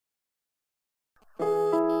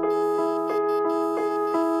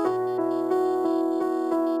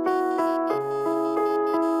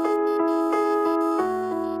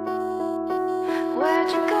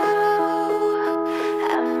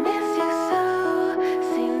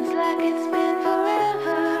it's been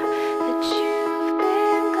forever that you've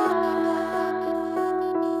been gone.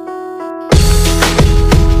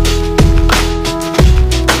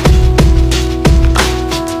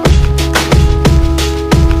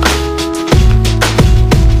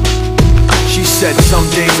 She said some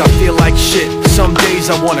days I feel like shit, some days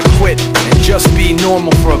I wanna quit and just be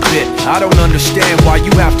normal for a bit. I don't understand why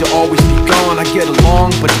you have to always be gone. I get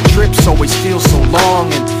along, but the trips always feel so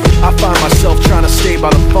long, and I find myself trying to stay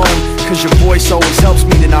by the phone, cause your voice always helps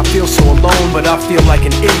me to not feel so alone. But I feel like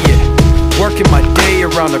an idiot, working my day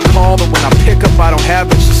around a call that when I pick up I don't have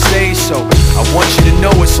much to say. So I want you to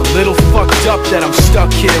know it's a little fucked up that I'm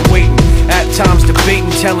stuck here waiting, at times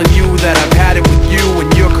debating, telling you that I've had it with you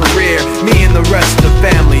and your career, me and the rest of the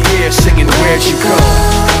family here singing Where'd You Go?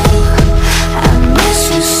 I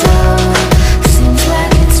miss you so. Seems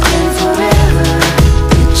like it's been forever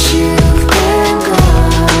that you've been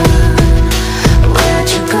gone. Where'd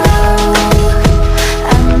you go?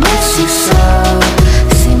 I miss you so.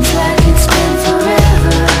 Seems like it's been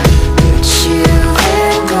forever that you've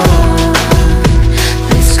been gone.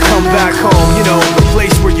 Please Come back home, you know, the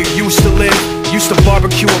place where you used to live. Used to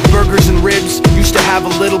barbecue on burgers and ribs. Used to have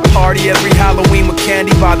a little party every Halloween with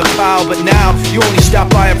candy by the pile. But now, you only stop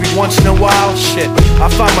by every once in a while. Shit, I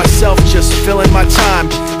find myself just filling my time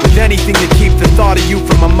with anything to keep the thought of you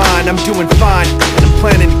from my mind. I'm doing fine, and I'm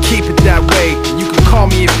planning to keep it that way. You can call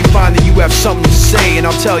me if you find that you have something to say, and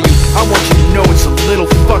I'll tell you, I want you to know it's a little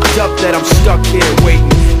fucked up that I'm stuck here waiting,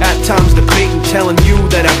 at times debating, telling you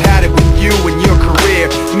that I've had it with you and your career,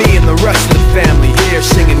 me and the rest of the family here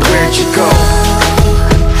singing Where'd You Go?